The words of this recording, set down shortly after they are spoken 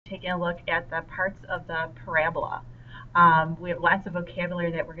taking a look at the parts of the parabola. We have lots of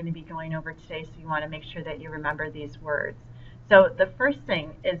vocabulary that we're going to be going over today, so you want to make sure that you remember these words. So the first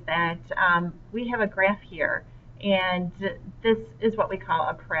thing is that we have a graph here, and this is what we call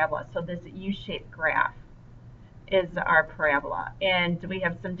a parabola. So this U-shaped graph is our parabola, and we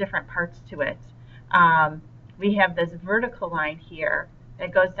have some different parts to it. We have this vertical line here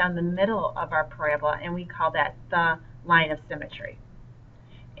that goes down the middle of our parabola, and we call that the line of symmetry.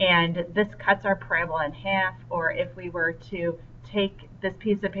 And this cuts our parabola in half, or if we were to take this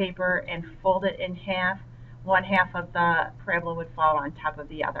piece of paper and fold it in half, one half of the parabola would fall on top of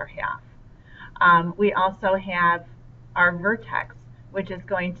the other half. We also have our vertex, which is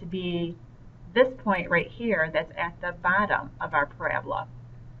going to be this point right here that's at the bottom of our parabola.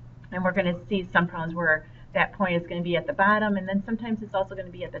 And we're going to see some problems where that point is going to be at the bottom, and then sometimes it's also going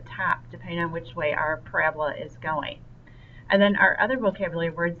to be at the top, depending on which way our parabola is going. And then our other vocabulary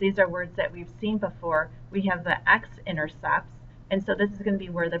words, these are words that we've seen before. We have the X-Intercepts, and so this is going to be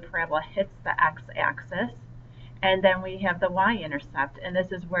where the parabola hits the X-axis. And then we have the Y-Intercept, and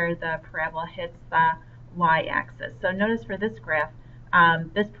this is where the parabola hits the Y-axis. So notice for this graph,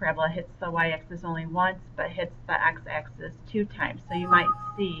 this parabola hits the Y-axis only once, but hits the X-axis 2 times. So you might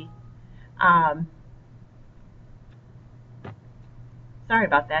see, sorry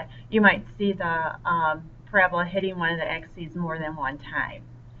about that, you might see the parabola hitting one of the axes more than one time.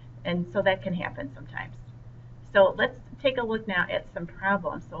 And so that can happen sometimes. So let's take a look now at some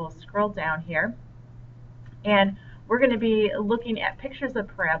problems. So we'll scroll down here, and we're going to be looking at pictures of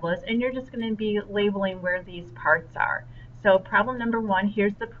parabolas, and you're just going to be labeling where these parts are. So problem number 1,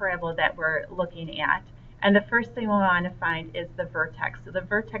 here's the parabola that we're looking at, and the first thing we want to find is the vertex. So the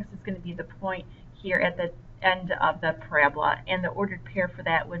vertex is going to be the point here at the end of the parabola, and the ordered pair for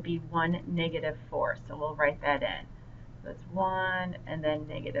that would be 1, -4. So we'll write that in. So it's 1 and then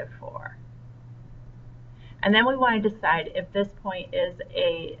 -4. And then we want to decide if this point is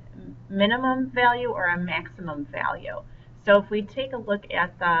a minimum value or a maximum value. So if we take a look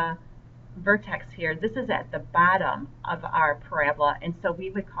at the vertex here, this is at the bottom of our parabola, and so we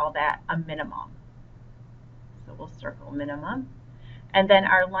would call that a minimum. So we'll circle minimum. And then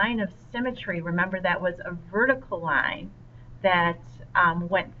our line of symmetry, remember that was a vertical line that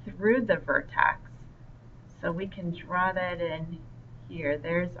went through the vertex. So we can draw that in here.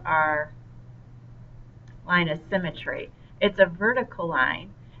 There's our line of symmetry. It's a vertical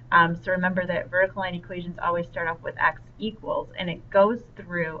line. So remember that vertical line equations always start off with x equals, and it goes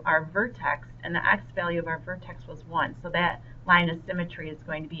through our vertex, and the x value of our vertex was 1. So that line of symmetry is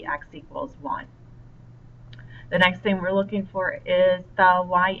going to be x equals 1. The next thing we're looking for is the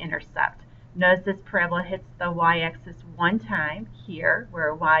Y-intercept. Notice this parabola hits the y-axis 1 time here,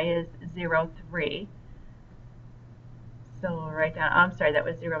 where y is 0, 3. So we'll write down, I'm sorry, that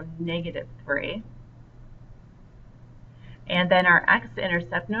was 0, -3. And then our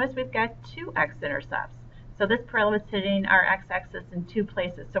X-intercept, notice we've got 2 X-intercepts. So this parabola is hitting our x-axis in 2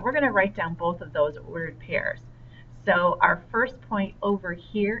 places. So we're going to write down both of those ordered pairs. So our first point over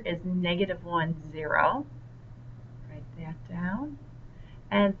here is -1, 0. Write that down.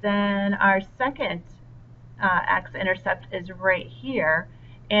 And then our second X-intercept is right here,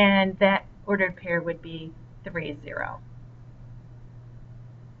 and that ordered pair would be 3, 0.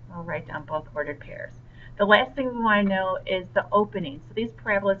 I'll write down both ordered pairs. The last thing we want to know is the opening. So these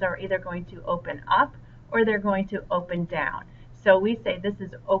parabolas are either going to open up or they're going to open down. So we say this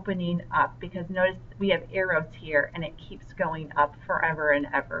is opening up because notice we have arrows here and it keeps going up forever and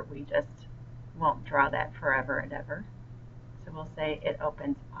ever. We just won't draw that forever and ever. So we'll say it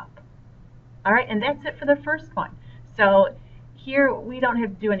opens up. All right, and that's it for the first one. So here we don't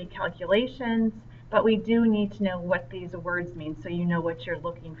have to do any calculations, but we do need to know what these words mean so you know what you're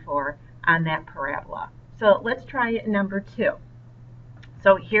looking for on that parabola. So let's try number 2.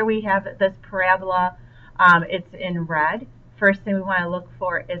 So here we have this parabola. It's in red. First thing we want to look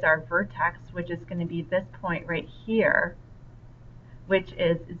for is our vertex, which is going to be this point right here, which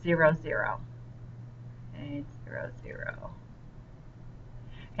is 0, 0. Okay, 0, 0.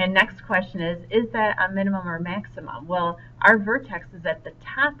 And next question is that a minimum or maximum? Well, our vertex is at the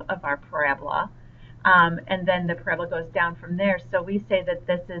top of our parabola, and then the parabola goes down from there. So we say that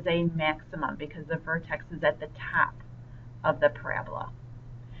this is a maximum because the vertex is at the top of the parabola.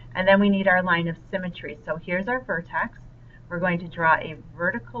 And then we need our line of symmetry. So here's our vertex. We're going to draw a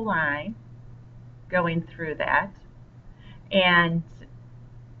vertical line going through that. And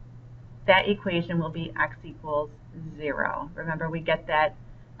that equation will be x equals 0. Remember, we get that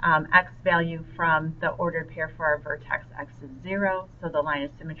x value from the ordered pair for our vertex. X is 0, so the line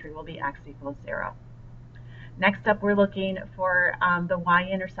of symmetry will be x equals 0. Next up, we're looking for the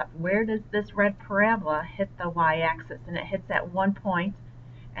y-intercept. Where does this red parabola hit the y-axis? And it hits at one point,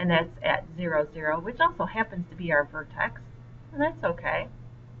 and that's at 0, 0, which also happens to be our vertex, and that's okay.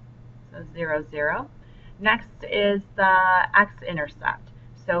 So 0, 0. Next is the x-intercept.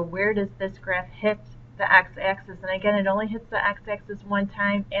 So where does this graph hit the x-axis? And again, it only hits the x-axis one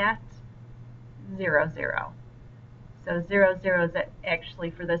time at 0, 0. So 0, 0 is actually,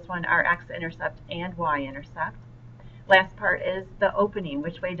 for this one, our x-intercept and y-intercept. Last part is the opening.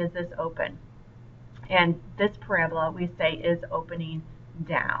 Which way does this open? And this parabola, we say, is opening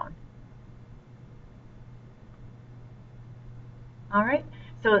down. All right,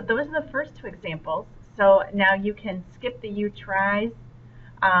 so those are the first two examples. So now you can skip the you tries,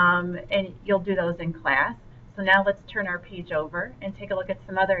 and you'll do those in class. So now let's turn our page over and take a look at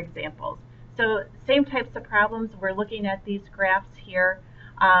some other examples. So same types of problems. We're looking at these graphs here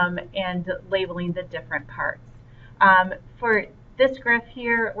and labeling the different parts. For this graph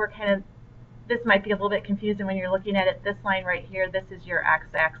here, this might be a little bit confusing when you're looking at it. This line right here, this is your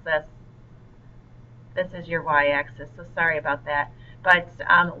x-axis. This is your y-axis, so sorry about that. But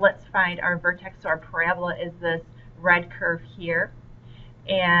let's find our vertex. So our parabola is this red curve here.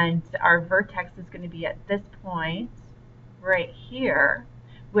 And our vertex is going to be at this point right here,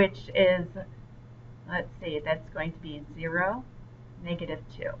 which is, let's see, that's going to be 0,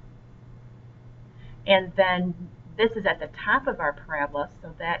 -2. And then this is at the top of our parabola,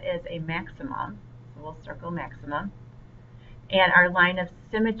 so that is a maximum. So we'll circle maximum. And our line of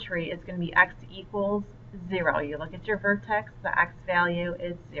symmetry is going to be x equals 0. You look at your vertex, the x value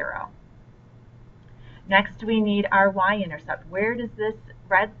is 0. Next, we need our y-intercept. Where does this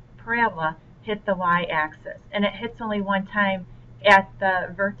red parabola hit the y-axis? And it hits only one time at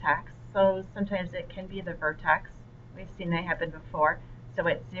the vertex, so sometimes it can be the vertex. We've seen that happen before. So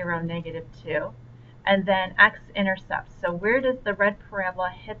it's 0, -2. And then x-intercept. So where does the red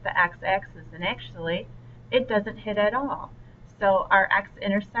parabola hit the x-axis? And actually, it doesn't hit at all. So our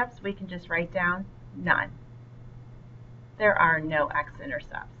x-intercepts, we can just write down none. There are no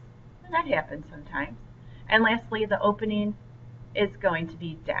x-intercepts. And that happens sometimes. And lastly, the opening is going to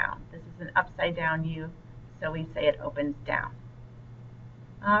be down. This is an upside down U, so we say it opens down.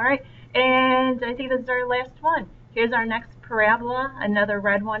 All right, and I think this is our last one. Here's our next parabola, another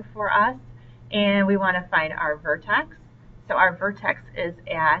red one for us, and we want to find our vertex. So our vertex is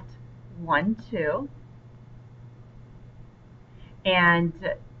at 1, 2, and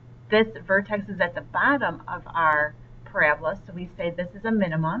this vertex is at the bottom of our parabola, so we say this is a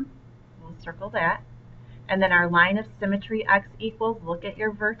minimum. We'll circle that. And then our line of symmetry, x equals, look at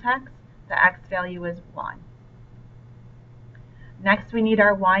your vertex, the x value is 1. Next, we need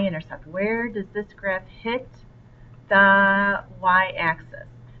our y-intercept. Where does this graph hit the y-axis?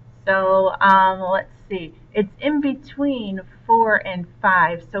 So let's see, it's in between 4 and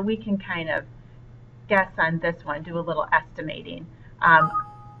 5, so we can kind of guess on this one, do a little estimating.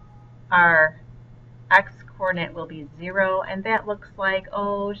 Our x-coordinate will be 0, and that looks like,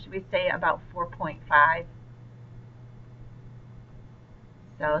 oh, should we say about 4.5?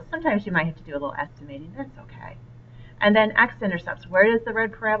 So sometimes you might have to do a little estimating. That's okay. And then x-intercepts. Where does the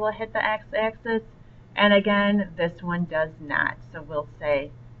red parabola hit the x-axis? And again, this one does not. So we'll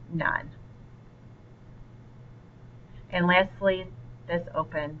say none. And lastly, this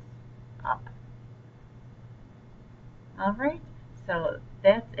opens up. All right. So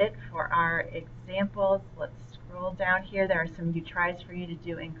that's it for our examples. Let's scroll down here. There are some you tries for you to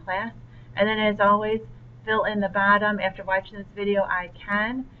do in class. And then as always, fill in the bottom after watching this video, I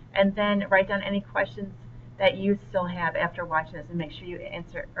can, and then write down any questions that you still have after watching this, and make sure you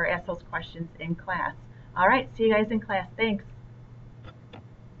answer or ask those questions in class. All right, see you guys in class. Thanks.